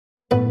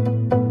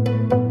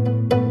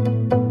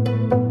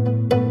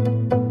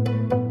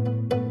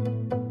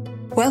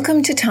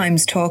Welcome to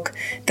Times Talk,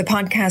 the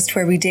podcast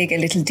where we dig a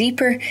little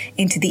deeper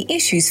into the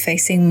issues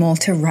facing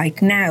Malta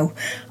right now.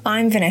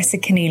 I'm Vanessa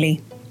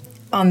Keneally.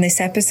 On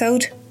this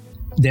episode,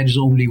 there's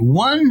only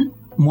one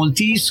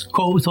Maltese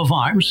coat of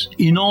arms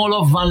in all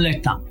of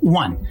Valletta.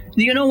 One.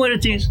 Do you know where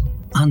it is?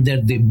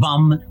 Under the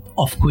bum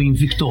of Queen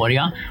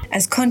Victoria.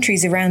 As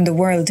countries around the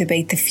world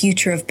debate the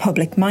future of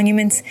public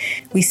monuments,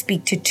 we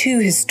speak to two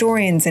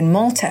historians in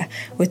Malta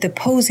with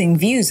opposing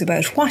views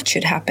about what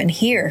should happen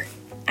here.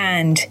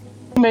 And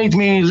made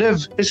me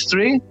live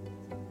history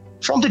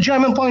from the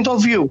German point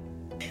of view.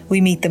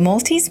 We meet the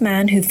Maltese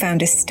man who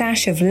found a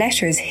stash of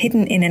letters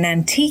hidden in an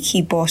antique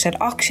he bought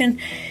at auction,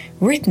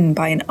 written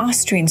by an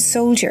Austrian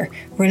soldier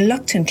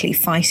reluctantly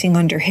fighting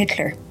under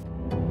Hitler.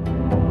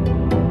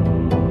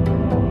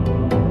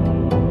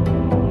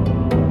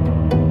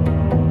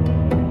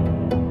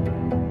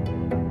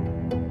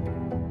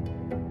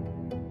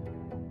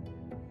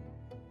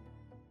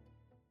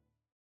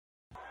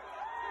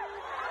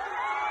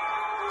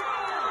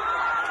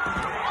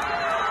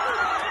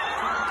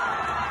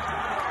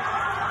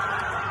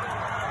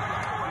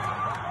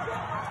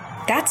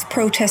 That's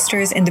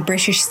protesters in the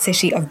British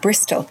city of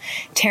Bristol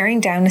tearing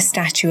down a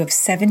statue of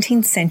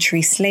 17th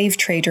century slave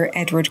trader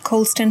Edward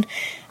Colston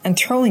and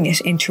throwing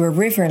it into a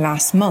river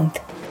last month.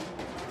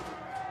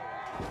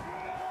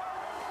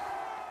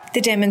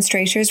 The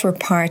demonstrators were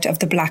part of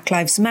the Black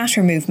Lives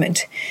Matter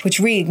movement, which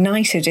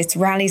reignited its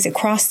rallies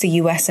across the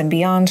US and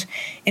beyond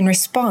in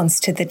response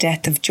to the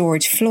death of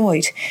George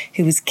Floyd,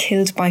 who was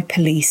killed by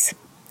police.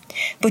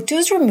 But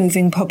does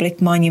removing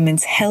public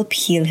monuments help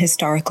heal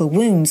historical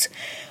wounds,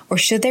 or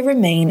should they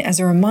remain as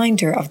a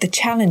reminder of the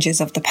challenges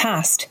of the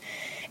past?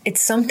 It's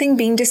something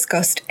being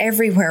discussed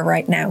everywhere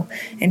right now,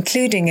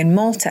 including in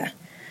Malta.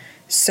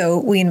 So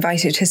we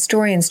invited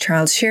historians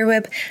Charles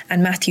Sherweb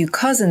and Matthew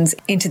Cousins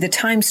into the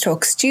Times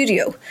Talk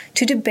studio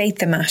to debate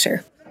the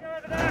matter.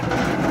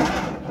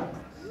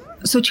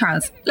 So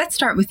Charles, let's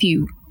start with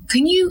you.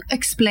 Can you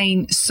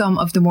explain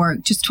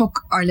just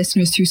talk our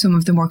listeners through some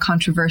of the more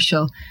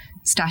controversial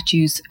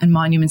statues and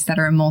monuments that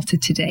are in Malta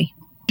today?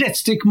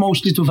 Let's stick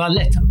mostly to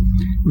Valletta.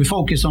 We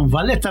focus on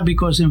Valletta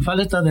because in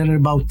Valletta there are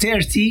about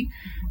 30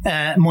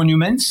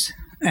 monuments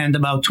and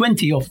about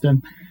 20 of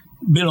them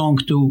belong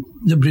to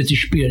the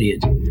British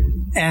period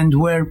and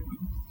were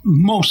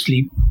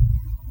mostly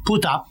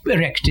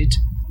erected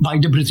by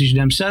the British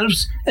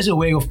themselves as a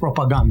way of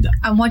propaganda.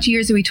 And what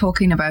years are we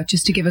talking about,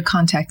 just to give a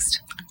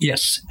context?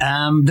 Yes,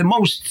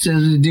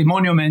 the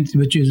monument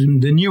which is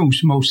in the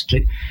news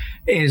mostly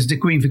is the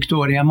Queen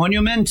Victoria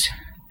Monument,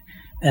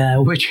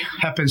 which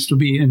happens to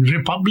be in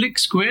Republic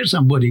Square.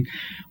 Somebody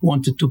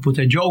wanted to put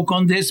a joke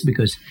on this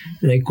because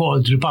they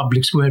called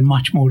Republic Square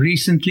much more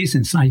recently,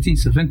 since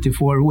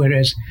 1974,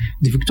 whereas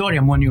the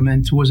Victoria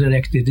Monument was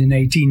erected in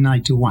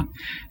 1891.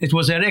 It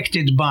was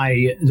erected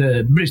by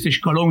the British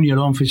Colonial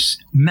Office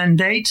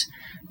mandate,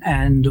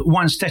 and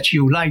one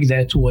statue like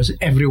that was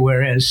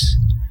everywhere else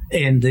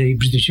in the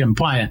British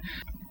Empire.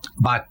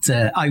 But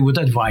I would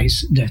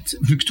advise that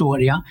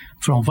Victoria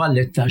from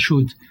Valletta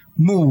should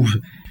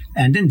move.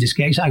 And in this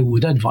case, I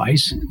would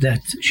advise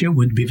that she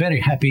would be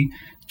very happy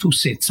to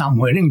sit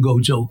somewhere in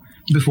Gozo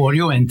before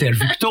you enter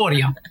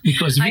Victoria,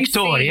 because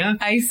Victoria,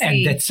 I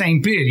see. At that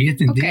same period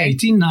in the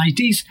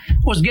 1890s,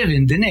 was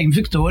given the name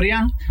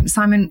Victoria.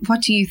 Simon,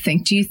 what do you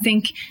think? Do you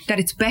think that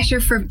it's better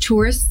for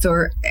tourists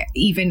or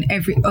even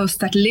us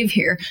that live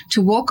here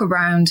to walk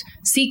around,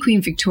 see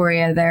Queen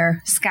Victoria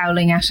there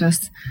scowling at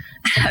us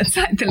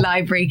outside the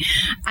library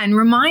and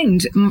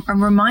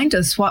remind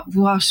us what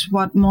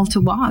Malta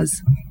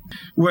was?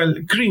 Well,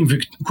 Queen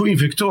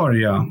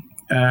Victoria,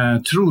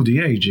 through the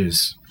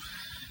ages,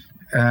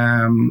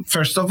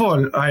 first of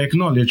all, I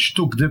acknowledge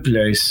took the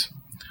place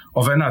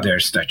of another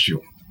statue,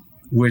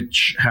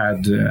 which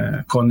had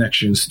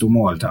connections to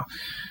Malta.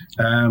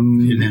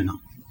 Vilhena.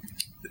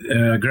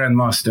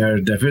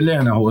 Grandmaster de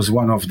Vilhena, who was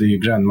one of the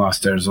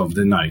Grandmasters of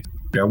the night.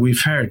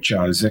 We've heard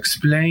Charles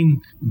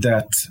explain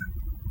that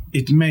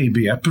it may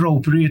be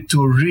appropriate to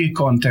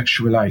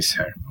recontextualize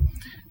her.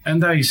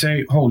 And I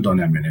say, hold on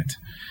a minute.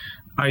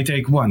 I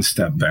take one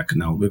step back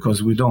now,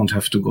 because we don't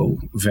have to go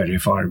very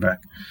far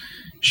back.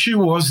 She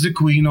was the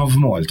Queen of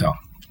Malta.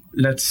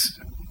 Let's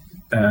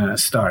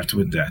start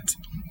with that.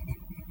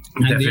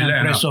 And the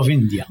Empress of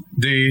India.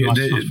 The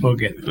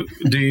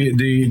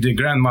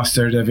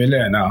Grandmaster de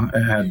Vilhena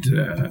had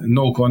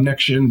no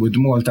connection with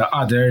Malta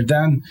other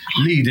than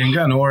leading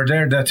an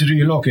order that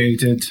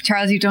relocated.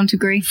 Charles, you don't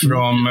agree?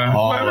 From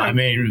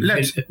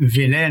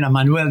Vilhena,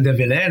 Manuel de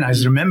Vilhena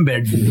is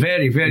remembered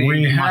very,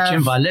 very much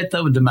in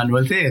Valletta with the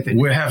Manuel Theatre.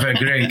 We have a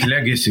great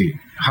legacy.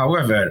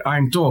 However,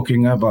 I'm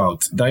talking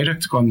about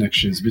direct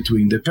connections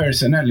between the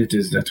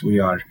personalities that we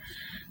are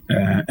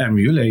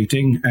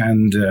emulating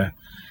and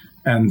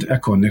a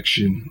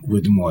connection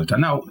with Malta.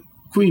 Now,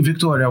 Queen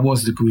Victoria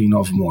was the Queen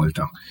of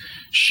Malta.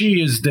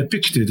 She is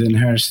depicted in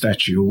her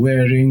statue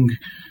wearing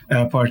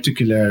a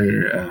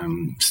particular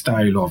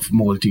style of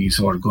Maltese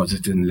or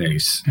Gossatin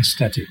lace.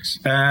 Aesthetics.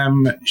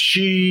 But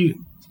she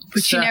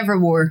never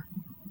wore.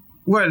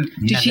 Well,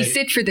 did she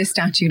sit for this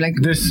statue? Like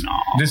this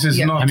is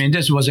not. I mean,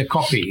 this was a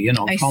copy,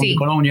 from the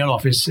colonial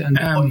office,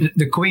 and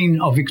the Queen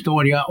of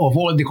Victoria of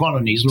all the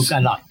colonies look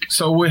alike.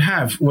 So we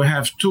have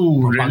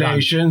two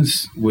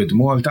relations with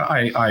Malta.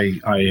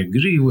 I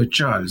agree with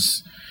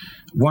Charles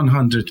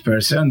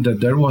 100% that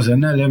there was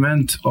an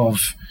element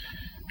of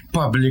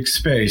public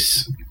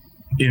space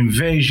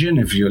invasion,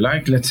 if you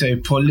like, let's say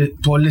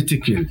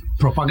political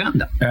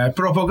propaganda.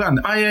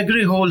 I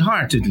agree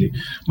wholeheartedly.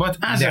 But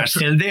they're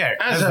still there.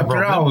 As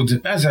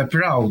a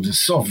proud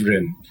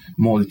sovereign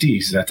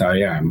Maltese that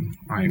I am,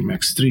 I'm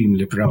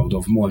extremely proud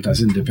of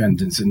Malta's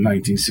independence in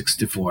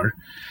 1964.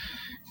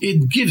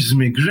 It gives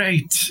me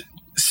great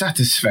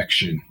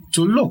satisfaction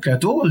to look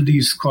at all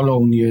these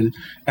colonial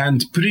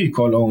and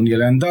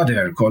pre-colonial and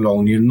other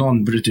colonial,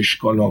 non-British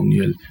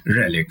colonial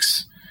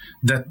relics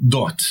that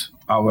dot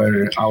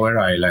our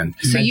island.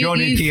 So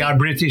majority are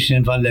British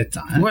in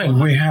Valletta. Well,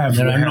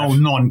 there are no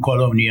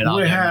non-colonial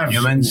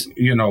monuments.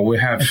 We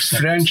have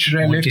French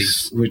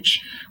relics,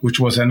 which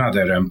was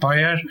another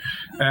empire.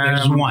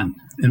 There's one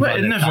in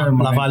Valletta,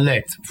 La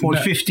Valette,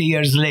 50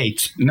 years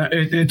late.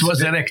 It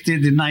was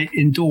erected in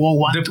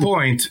 2001.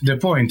 The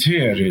point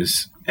here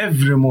is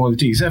every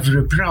Maltese,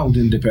 every proud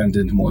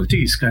independent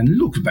Maltese can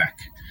look back.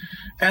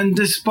 And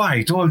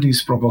despite all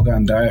these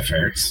propaganda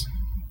efforts,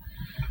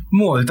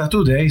 Malta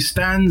today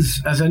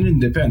stands as an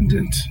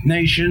independent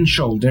nation,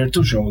 shoulder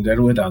to shoulder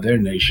with other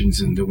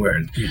nations in the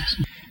world. Yes.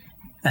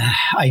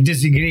 I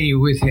disagree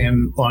with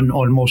him on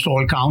almost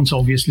all counts.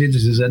 Obviously,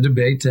 this is a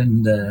debate,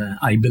 and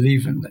I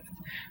believe in that.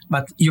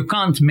 But you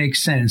can't make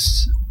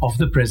sense of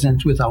the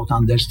present without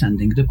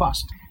understanding the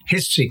past.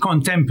 History,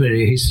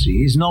 contemporary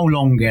history, is no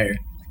longer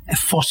a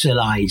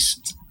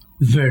fossilized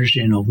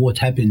version of what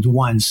happened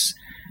once,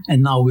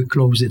 and now we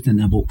close it in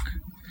a book.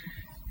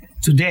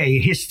 Today,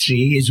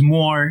 history is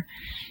more,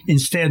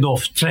 instead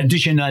of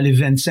traditional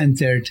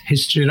event-centered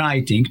history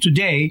writing,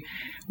 today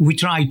we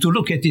try to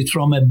look at it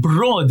from a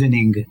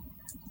broadening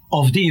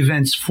of the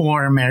event's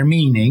former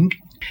meaning.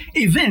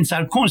 Events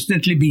are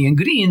constantly being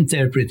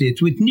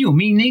reinterpreted with new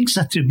meanings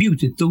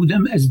attributed to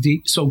them as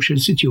the social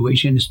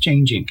situation is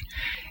changing.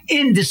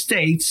 In the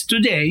States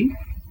today,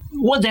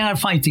 what they are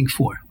fighting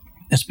for,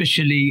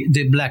 especially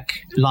the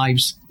Black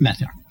Lives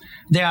Matter,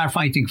 they are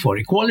fighting for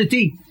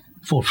equality,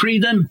 for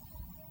freedom,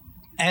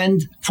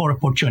 and for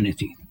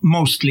opportunity,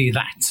 mostly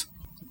that.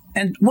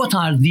 And what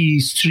are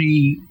these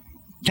three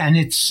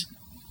tenets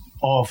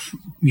of,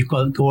 you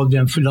call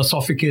them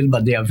philosophical,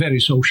 but they are very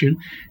social?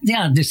 They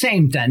are the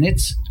same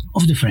tenets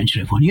of the French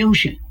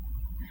Revolution.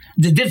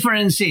 The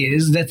difference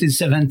is that in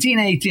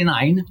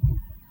 1789,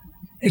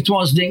 it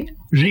was the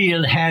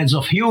real heads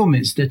of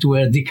humans that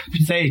were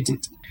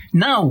decapitated.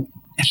 Now,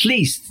 at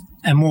least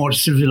a more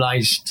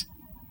civilized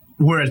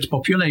world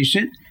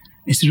population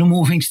is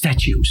removing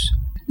statues.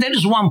 There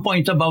is one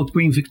point about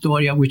Queen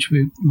Victoria which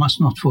we must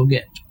not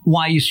forget.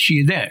 Why is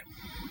she there?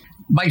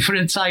 My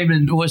friend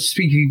Simon was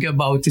speaking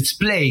about its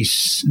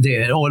place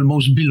there,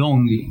 almost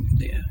belonging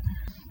there.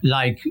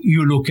 Like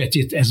you look at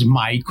it as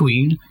my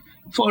queen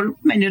for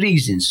many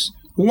reasons.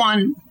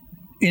 One,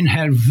 in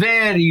her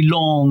very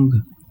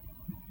long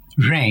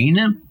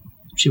reign,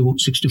 she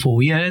was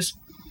 64 years,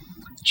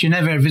 she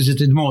never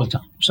visited Malta.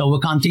 So we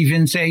can't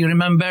even say,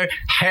 remember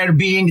her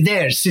being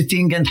there,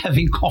 sitting and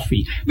having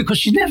coffee, because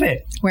she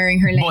never wearing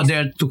her lace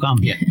bothered to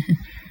come here.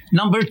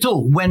 Number two,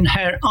 when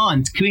her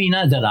aunt, Queen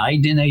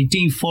Adelaide, in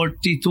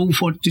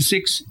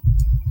 1842-46,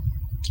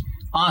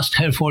 asked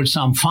her for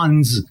some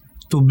funds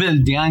to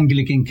build the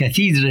Anglican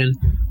Cathedral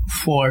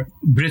for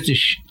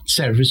British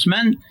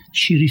servicemen,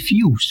 she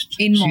refused.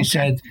 In Malta? She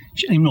said,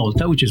 in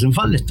Malta, which is in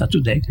Valletta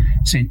today,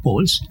 St.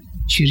 Paul's,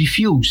 she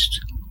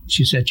refused.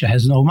 She said she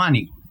has no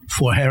money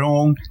for her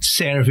own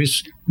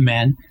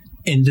servicemen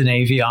in the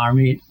Navy,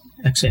 Army,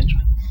 etc.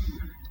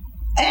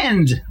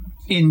 And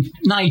in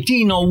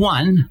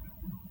 1901,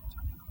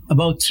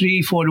 about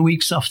 3-4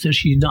 weeks after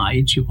she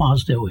died, she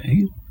passed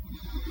away,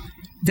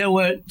 there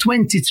were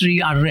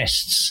 23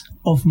 arrests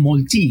of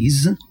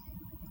Maltese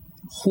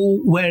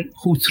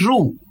who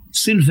threw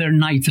silver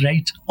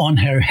nitrate on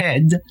her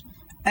head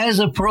as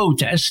a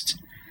protest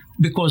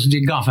because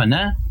the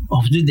governor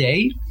of the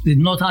day did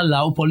not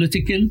allow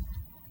political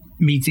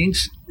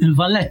meetings in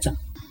Valletta.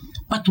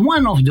 But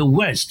one of the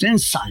worst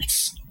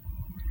insults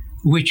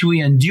which we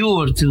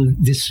endure till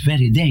this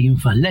very day in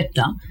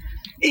Valletta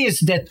is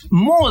that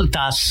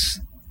Malta's,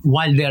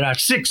 while there are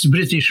 6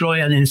 British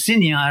royal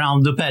insignia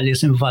around the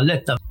palace in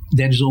Valletta,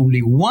 there is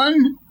only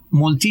one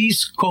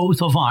Maltese coat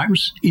of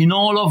arms in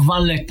all of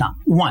Valletta.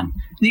 One.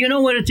 Do you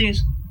know where it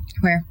is?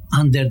 Where?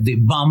 Under the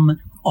bum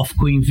of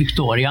Queen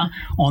Victoria,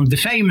 on the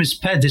famous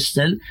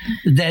pedestal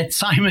that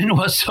Simon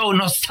was so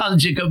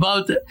nostalgic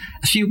about a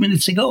few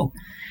minutes ago.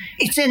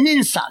 It's an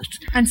insult.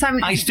 And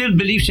Simon, I still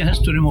believe she has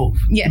to be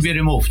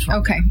removed.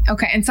 Okay.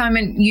 And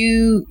Simon,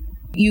 you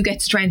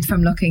get strength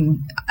from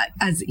looking,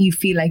 as you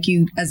feel like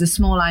you, as a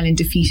small island,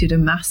 defeated a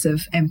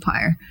massive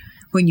empire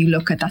when you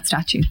look at that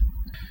statue.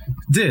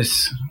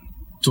 This,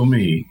 to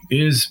me,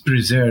 is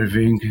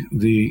preserving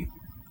the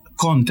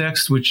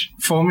context, which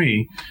for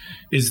me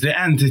is the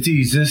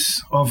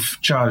antithesis of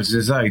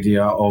Charles's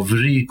idea of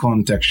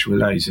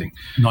recontextualizing.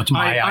 Not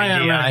my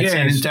idea. It's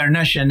an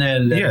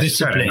international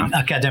discipline,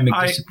 academic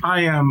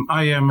discipline.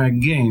 I am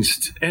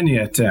against any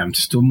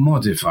attempts to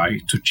modify,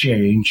 to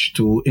change,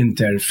 to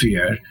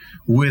interfere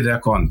with a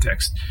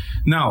context.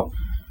 Now,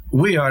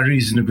 we are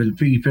reasonable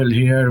people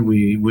here.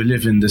 We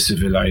live in the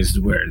civilized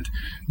world.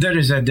 There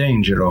is a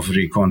danger of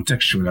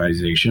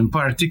recontextualization,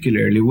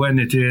 particularly when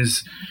it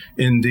is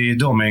in the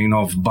domain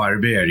of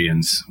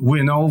barbarians.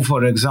 We know,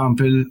 for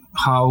example,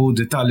 how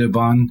the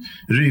Taliban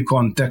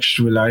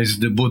recontextualized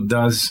the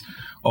Buddhas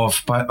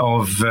of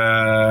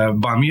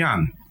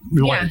Bamyan.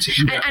 Yeah.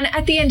 And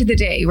at the end of the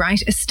day,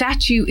 right, a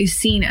statue is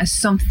seen as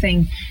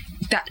something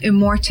that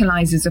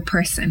immortalizes a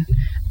person.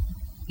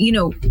 You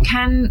know,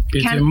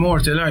 it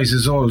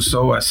immortalizes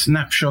also a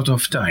snapshot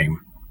of time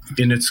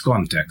in its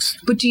context.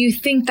 But do you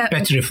think that...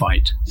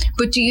 Petrified.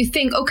 But do you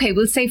think, okay,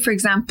 we'll say, for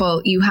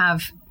example, you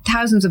have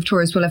thousands of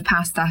tourists will have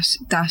passed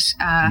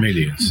that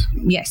millions.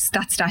 Yes,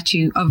 that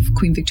statue of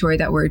Queen Victoria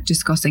that we're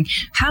discussing.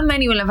 How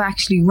many will have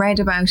actually read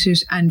about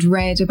it and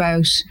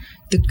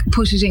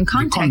put it in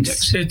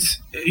context? It's,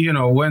 you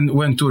know,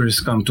 when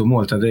tourists come to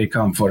Malta, they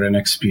come for an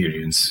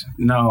experience.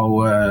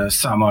 Now,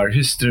 some are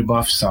history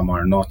buffs, some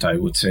are not. I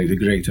would say the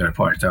greater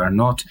part are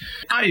not.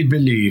 I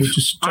believe, which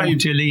is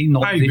totally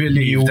not the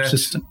new that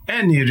system.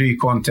 Any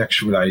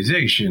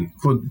recontextualization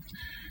could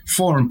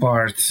form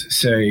part,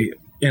 say,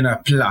 in a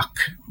plaque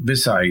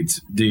beside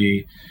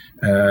the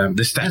statue.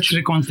 That's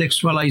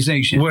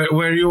recontextualization.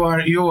 Where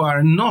you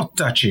are not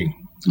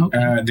touching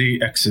the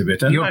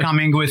exhibit. And you're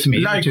coming with me.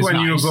 Like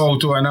when you go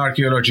to an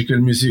archaeological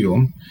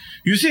museum,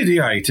 you see the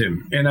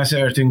item in a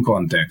certain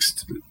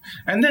context,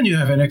 and then you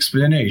have an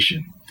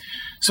explanation.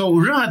 So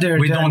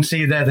we don't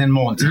see that in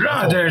Malta.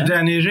 Rather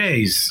than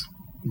erase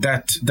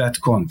that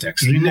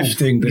context,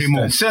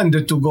 send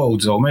it to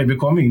Gozo. Maybe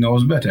Comey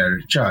knows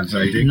better, Charles,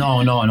 I think.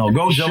 No.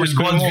 Gozo is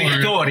called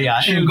Victoria.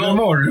 She'll go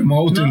more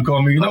remote in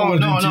Comino.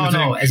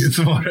 No. It's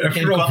more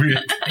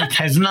appropriate. It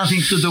has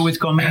nothing to do with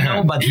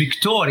Comino, but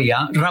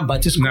Victoria,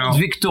 Rabat is called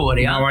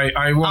Victoria.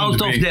 I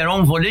won't of their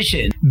own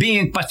volition.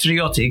 Being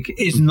patriotic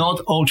is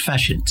not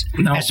old-fashioned,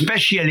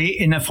 especially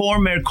in a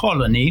former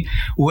colony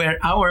where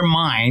our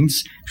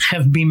minds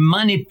have been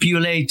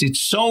manipulated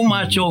so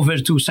much over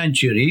 2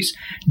 centuries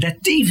that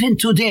even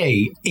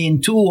today, in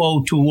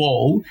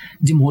 2020,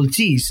 the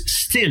Maltese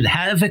still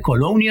have a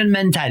colonial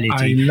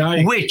mentality,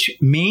 which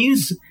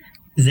means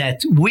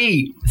that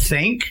we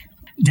think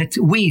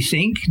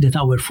that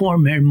our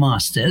former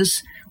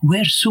masters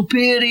were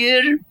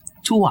superior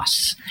to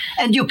us.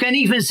 And you can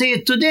even see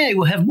it today.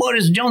 We have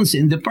Boris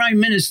Johnson, the Prime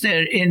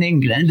Minister in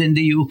England, in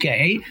the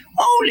UK,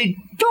 only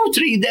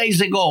 2-3 days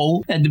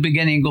ago, at the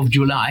beginning of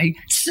July,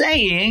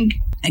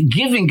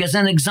 giving us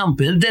an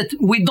example that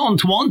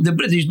the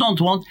British don't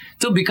want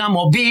to become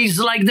obese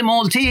like the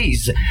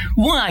Maltese.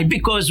 Why?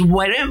 Because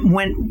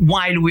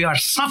while we are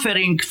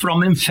suffering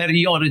from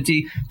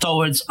inferiority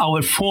towards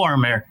our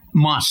former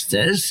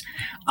masters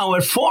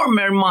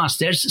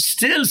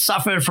still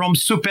suffer from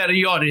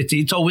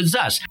superiority towards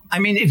us. I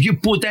mean, if you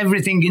put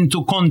everything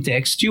into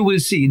context, you will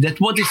see that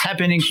what is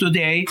happening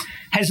today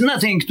has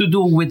nothing to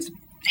do with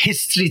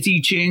history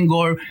teaching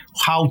or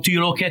how to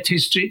look at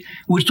history.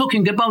 We're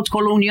talking about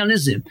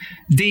colonialism.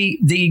 The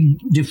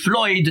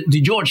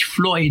George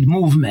Floyd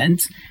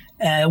movement,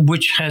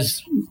 which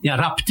has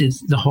erupted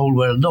the whole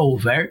world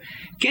over,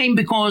 came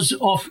because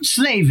of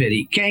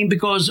slavery, came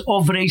because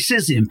of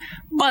racism.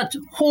 But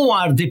who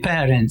are the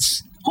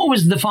parents? Who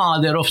is the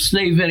father of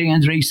slavery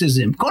and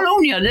racism?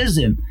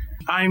 Colonialism.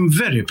 I'm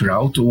very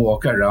proud to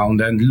walk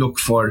around and look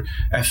for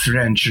a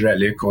French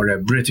relic or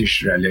a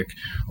British relic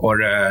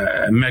or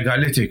a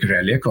megalithic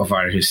relic of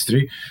our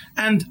history,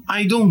 and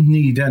I don't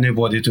need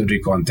anybody to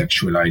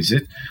recontextualize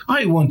it.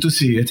 I want to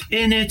see it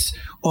in its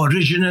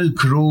original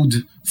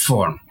crude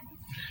form.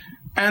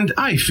 And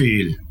I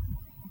feel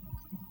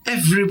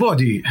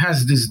everybody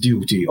has this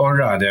duty, or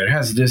rather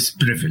has this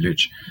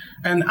privilege.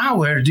 And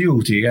our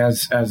duty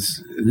as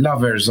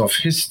lovers of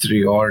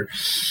history or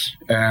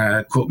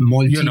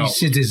Maltese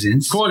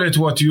citizens, call it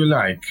what you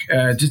like.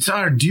 It's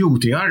our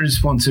duty, our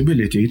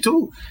responsibility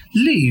to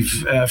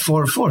leave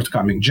for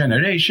forthcoming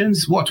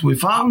generations what we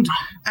found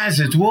as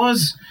it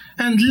was,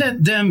 and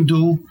let them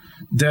do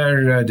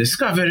their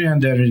discovery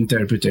and their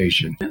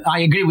interpretation. I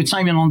agree with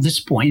Simon on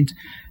this point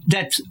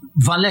that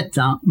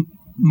Valletta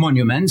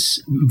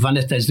monuments,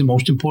 Valletta is the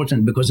most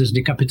important because it's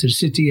the capital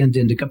city, and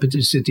in the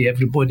capital city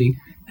everybody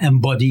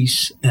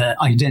embodies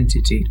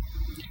identity,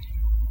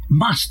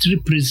 must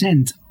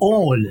represent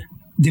all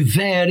the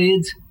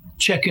varied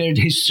checkered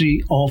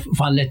history of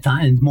Valletta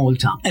and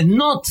Malta, and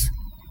not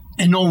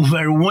an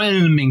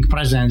overwhelming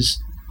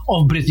presence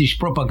of British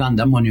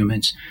propaganda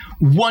monuments.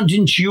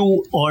 Wouldn't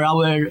you or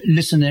our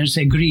listeners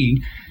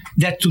agree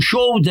that to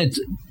show that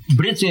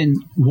Britain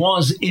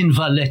was in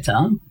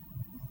Valletta,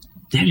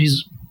 there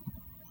is,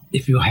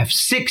 if you have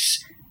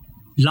 6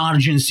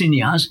 large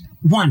insignias,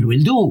 1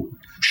 will do.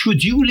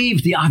 should you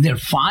leave the other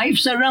 5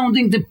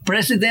 surrounding the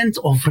president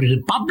of the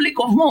Republic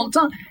of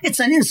Malta? It's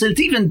an insult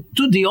even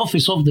to the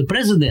office of the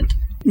president.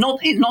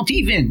 Not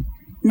even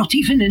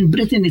in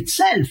Britain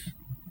itself.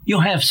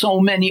 You have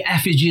so many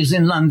effigies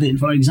in London,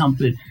 for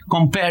example,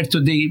 compared to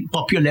the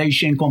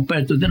population,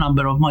 compared to the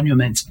number of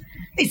monuments.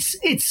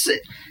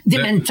 The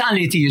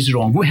mentality is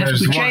wrong. We have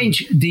to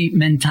change the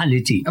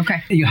mentality.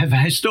 Okay. You have a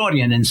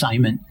historian in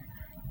Simon.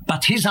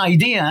 But his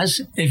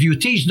ideas, if you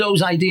teach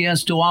those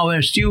ideas to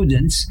our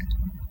students,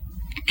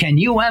 can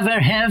you ever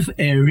have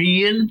a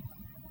real,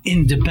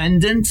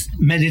 independent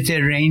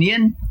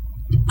Mediterranean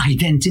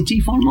identity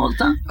for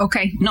Malta?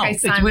 Okay. No, okay,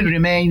 it will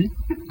remain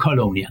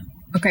colonial.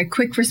 Okay,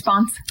 quick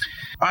response.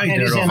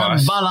 Either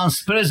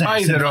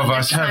of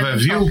us have a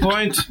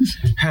viewpoint,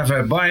 have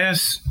a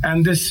bias,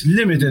 and this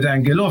limited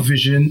angle of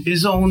vision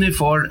is only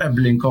for a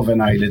blink of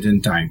an eyelid in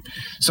time.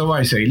 So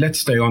I say, let's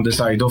stay on the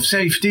side of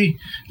safety,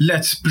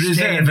 let's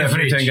preserve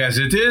everything as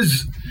it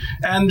is,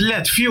 and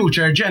let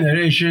future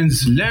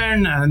generations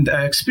learn and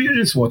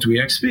experience what we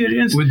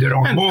experience. With their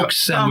own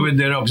books and with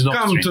their own doctrine.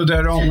 Come to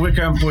their own, we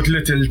can put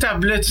little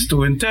tablets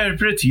to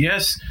interpret,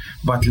 yes,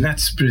 but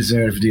let's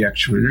preserve the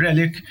actual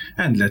relic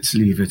and let's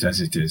leave it as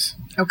it is.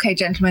 Okay,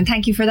 gentlemen,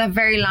 thank you for that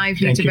very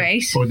lively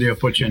debate. Thank you for the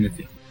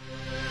opportunity.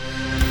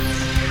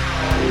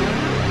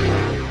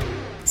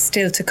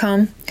 Still to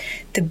come,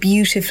 the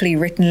beautifully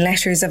written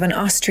letters of an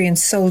Austrian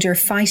soldier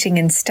fighting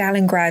in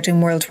Stalingrad in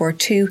World War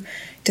II,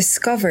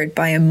 discovered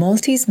by a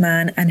Maltese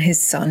man and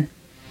his son.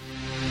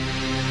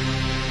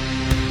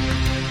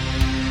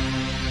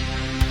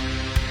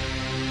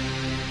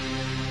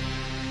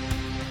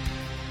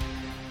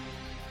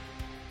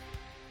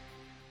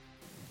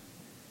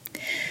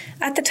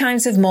 At the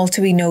Times of Malta,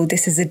 we know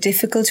this is a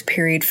difficult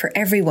period for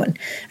everyone,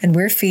 and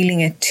we're feeling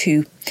it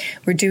too.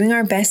 We're doing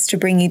our best to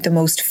bring you the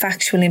most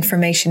factual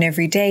information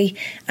every day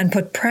and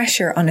put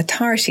pressure on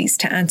authorities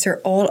to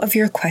answer all of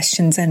your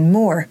questions and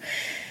more.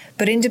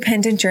 But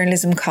independent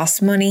journalism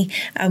costs money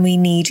and we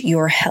need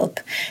your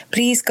help.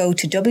 Please go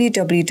to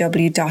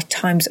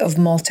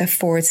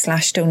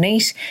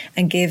www.timesofmalta.com/donate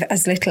and give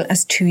as little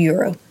as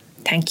 €2.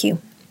 Thank you.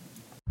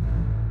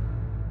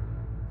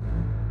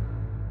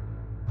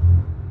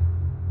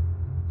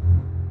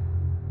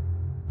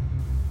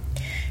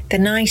 The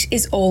night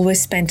is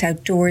always spent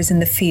outdoors in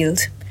the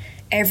field.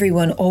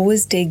 Everyone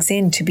always digs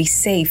in to be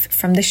safe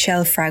from the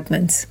shell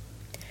fragments.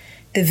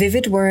 The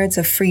vivid words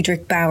of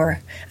Friedrich Bauer,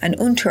 an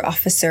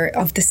Unterofficer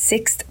of the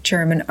 6th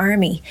German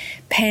Army,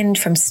 penned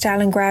from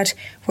Stalingrad,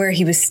 where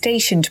he was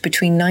stationed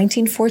between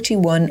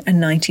 1941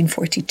 and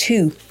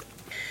 1942.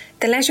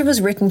 The letter was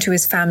written to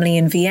his family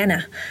in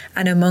Vienna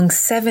and among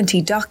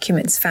 70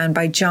 documents found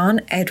by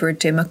John Edward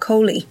de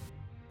Macaulay.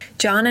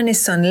 John and his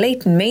son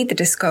Leighton made the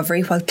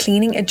discovery while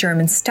cleaning a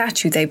German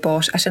statue they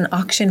bought at an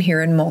auction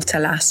here in Malta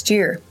last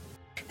year.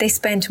 They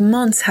spent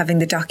months having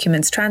the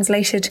documents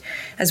translated,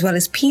 as well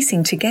as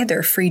piecing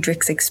together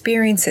Friedrich's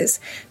experiences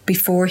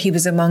before he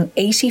was among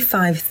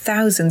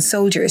 85,000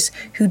 soldiers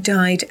who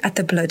died at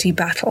the bloody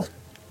battle.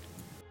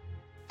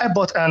 I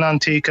bought an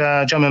antique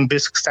German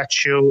bisque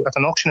statue at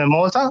an auction in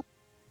Malta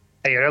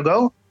a year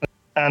ago,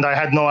 and I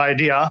had no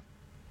idea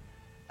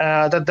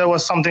that there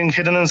was something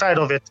hidden inside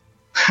of it.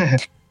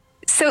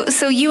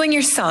 So you and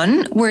your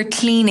son were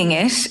cleaning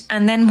it,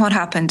 and then what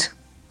happened?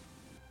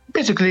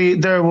 Basically,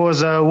 there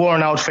was a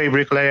worn-out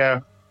fabric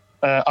layer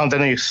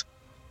underneath,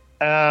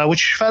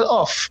 which fell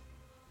off,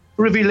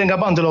 revealing a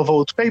bundle of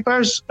old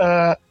papers,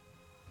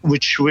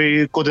 which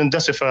we couldn't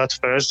decipher at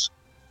first.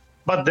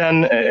 But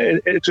then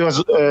it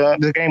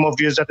became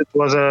obvious that it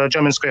was a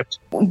German script.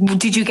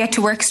 Did you get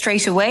to work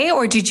straight away,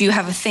 or did you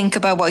have a think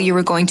about what you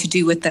were going to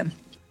do with them?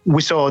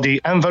 We saw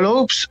the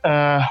envelopes,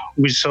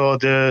 we saw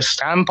the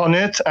stamp on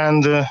it,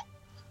 and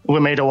we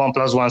made a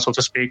 1+1, so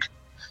to speak.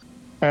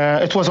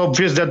 It was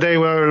obvious that they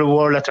were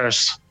war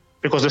letters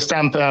because the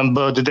stamp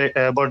bore the date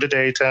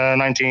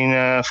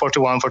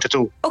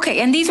 1941-42.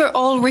 Okay, and these were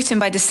all written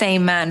by the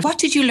same man. What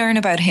did you learn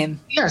about him?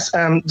 Yes,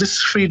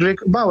 this Friedrich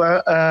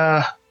Bauer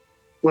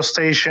was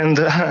stationed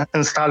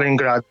in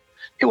Stalingrad.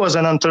 He was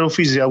an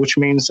Unteroffizier, which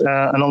means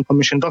a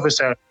non-commissioned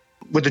officer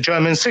with the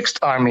German 6th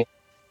Army.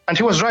 And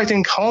he was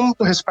writing home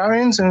to his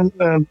parents and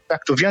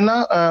back to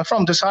Vienna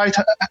from the site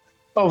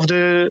of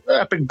the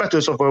epic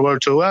battles of World War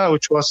II,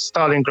 which was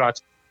Stalingrad.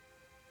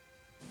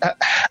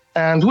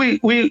 And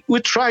we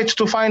tried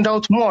to find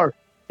out more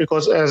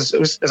because, as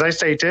I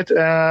stated,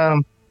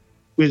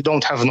 we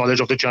don't have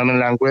knowledge of the German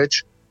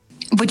language.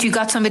 But you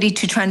got somebody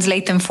to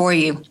translate them for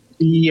you?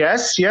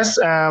 Yes.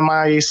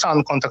 My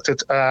son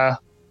contacted a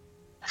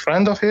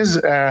friend of his,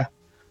 the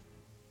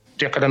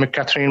academic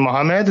Catherine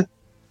Mohammed,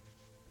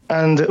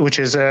 which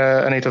is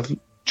a native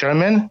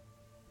German,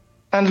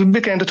 and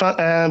became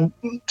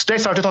they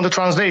started on the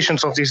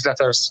translations of these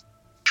letters.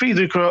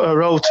 Friedrich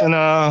wrote in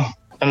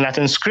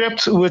Latin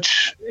script,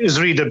 which is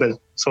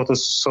readable, so to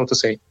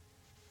say.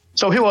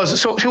 So he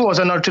was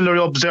an artillery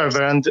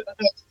observer, and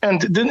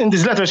in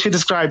these letters he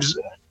describes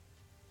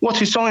what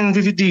he saw in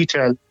vivid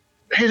detail.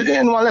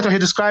 In one letter he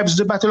describes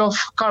the Battle of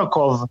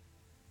Kharkov,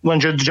 when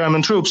the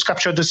German troops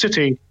captured the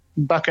city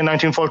back in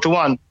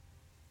 1941.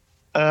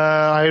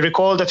 I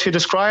recall that he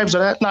describes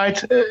that at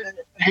night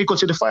he could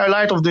see the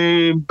firelight of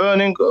the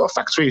burning of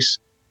factories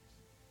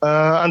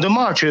and the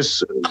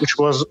marches, which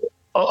was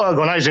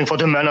organizing for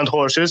the men and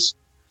horses.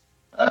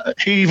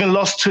 He even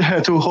lost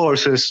 2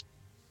 horses.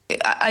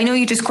 I know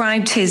you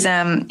described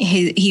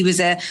he was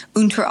a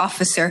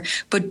Unterofficer,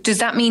 but does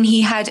that mean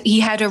he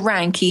had a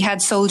rank? He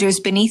had soldiers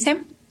beneath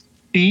him?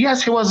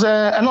 Yes, he was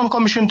a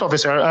non-commissioned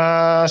officer,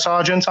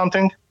 sergeant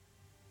something.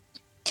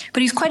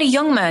 But he's quite a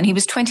young man. He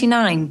was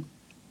 29.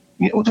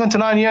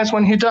 29 years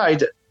when he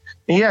died.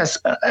 Yes.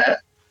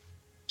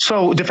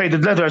 So the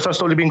faded letters are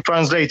slowly being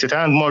translated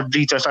and more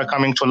details are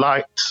coming to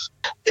light.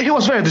 He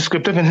was very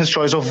descriptive in his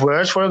choice of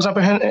words. For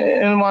example,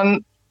 in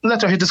one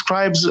letter he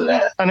describes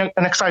an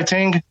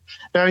exciting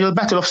aerial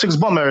battle of 6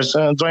 bombers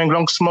drawing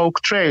long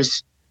smoke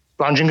trails,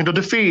 plunging into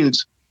the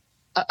fields.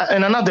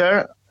 In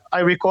another, I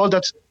recall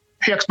that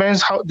he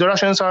explains how the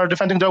Russians are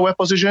defending their well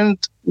position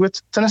with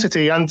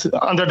tenacity, and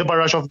under the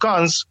barrage of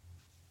guns,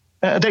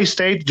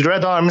 the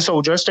Red Army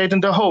soldiers stayed in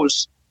their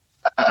holes,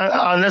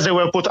 unless they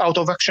were put out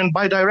of action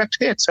by direct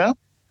hits.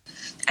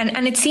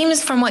 And it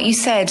seems from what you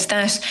said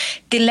that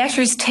the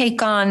letters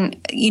take on,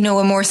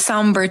 a more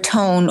somber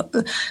tone.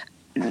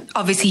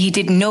 Obviously, he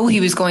didn't know he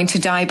was going to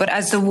die, but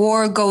as the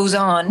war goes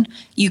on,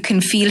 you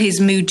can feel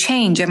his mood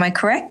change. Am I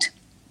correct?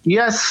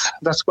 Yes,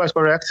 that's quite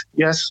correct.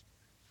 Yes.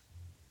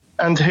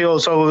 And he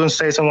also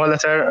states in one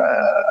letter,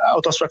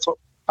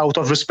 out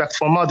of respect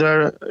for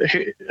mother,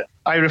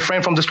 I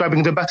refrain from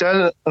describing the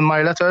battle in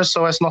my letters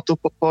so as not to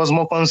cause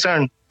more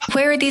concern.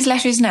 Where are these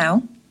letters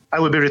now? I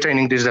will be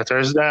retaining these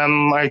letters.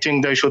 I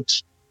think they should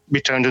be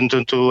turned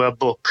into a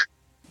book.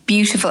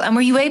 Beautiful. And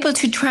were you able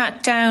to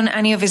track down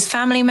any of his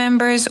family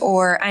members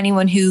or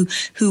anyone who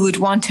would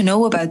want to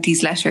know about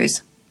these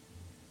letters?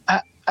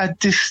 At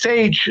this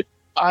stage,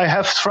 I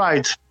have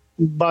tried,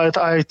 but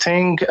I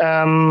think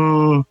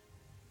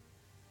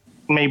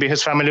maybe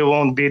his family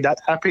won't be that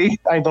happy.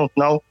 I don't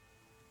know.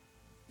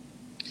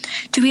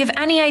 Do we have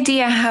any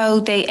idea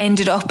how they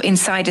ended up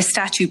inside a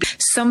statue?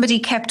 Somebody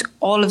kept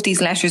all of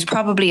these letters,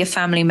 probably a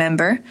family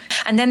member.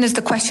 And then there's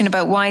the question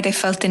about why they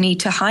felt the need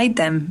to hide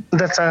them.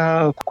 That's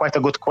quite a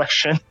good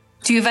question.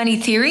 Do you have any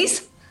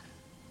theories?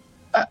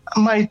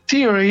 My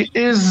theory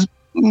is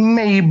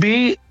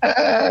maybe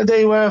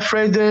they were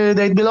afraid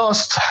they'd be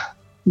lost.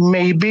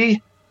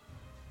 Maybe.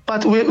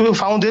 But we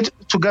found it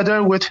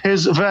together with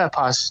his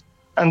Wehrpass.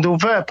 And the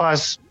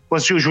Wehrpass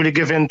was usually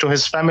given to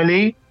his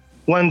family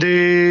when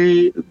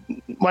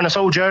a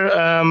soldier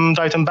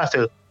died in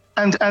battle.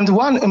 And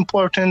one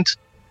important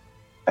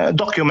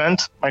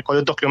document, I call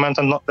it document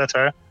and not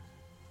letter,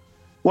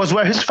 was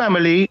where his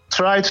family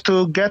tried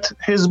to get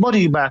his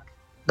body back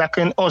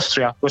in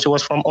Austria, because he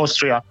was from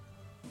Austria.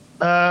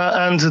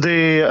 And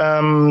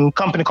the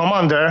company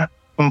commander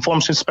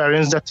informs his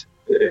parents that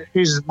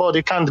his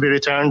body can't be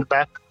returned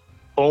back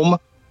home,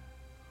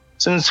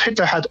 since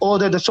Hitler had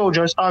ordered the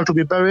soldiers are to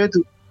be buried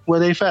where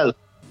they fell.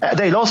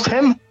 They lost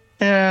him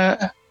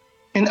in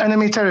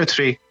enemy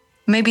territory.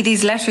 Maybe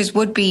these letters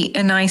would be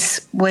a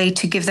nice way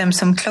to give them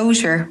some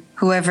closure,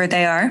 whoever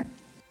they are.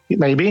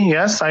 Maybe,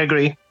 yes, I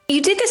agree.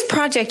 You did this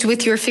project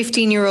with your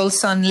 15-year-old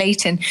son,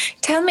 Leighton.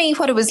 Tell me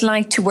what it was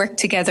like to work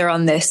together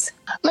on this.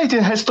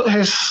 Leighton has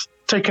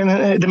taken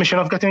the mission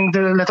of getting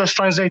the letters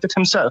translated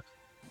himself.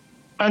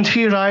 And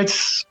he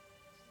writes,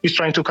 he's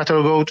trying to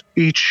catalog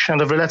each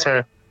and every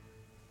letter.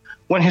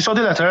 When he saw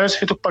the letters,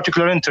 he took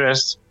particular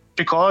interest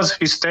because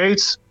he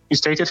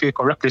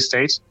correctly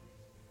states,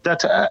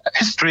 that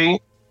history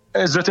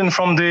is written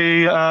from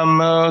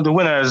the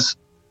winner's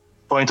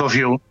point of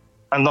view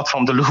and not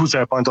from the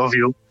loser point of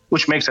view,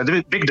 which makes a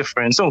big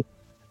difference. So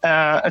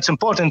it's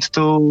important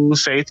to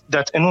say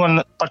that in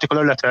one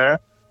particular letter,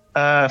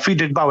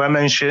 Friedrich Bauer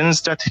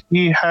mentions that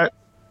he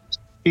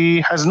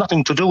has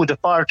nothing to do with the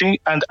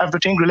party and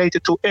everything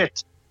related to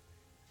it.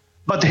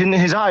 But in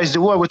his eyes, the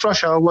war with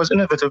Russia was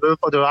inevitable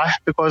for the Reich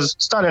because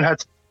Stalin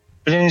had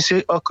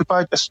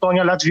occupied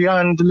Estonia, Latvia,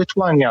 and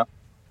Lithuania.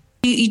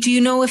 Do you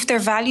know if they're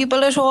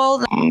valuable at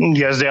all?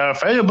 Yes, they are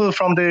valuable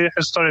from the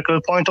historical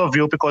point of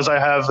view because I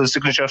have a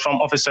signature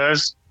from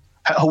officers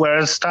who were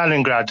in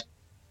Stalingrad.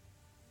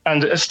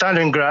 And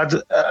Stalingrad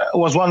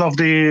was one of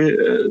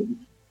the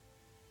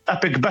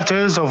epic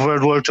battles of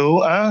World War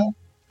II,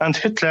 and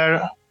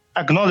Hitler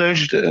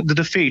acknowledged his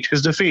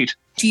defeat.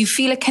 Do you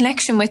feel a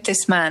connection with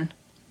this man?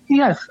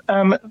 Yes,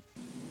 and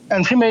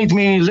he made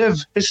me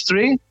live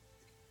history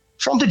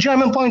from the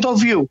German point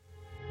of view.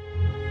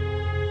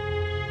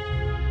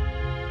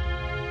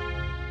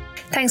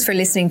 Thanks for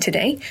listening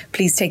today.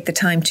 Please take the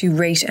time to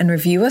rate and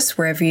review us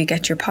wherever you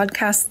get your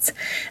podcasts.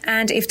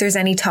 And if there's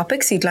any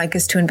topics you'd like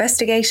us to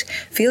investigate,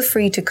 feel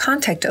free to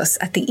contact us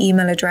at the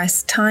email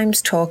address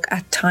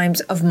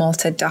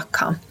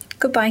timestalk@timesofmalta.com.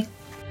 Goodbye.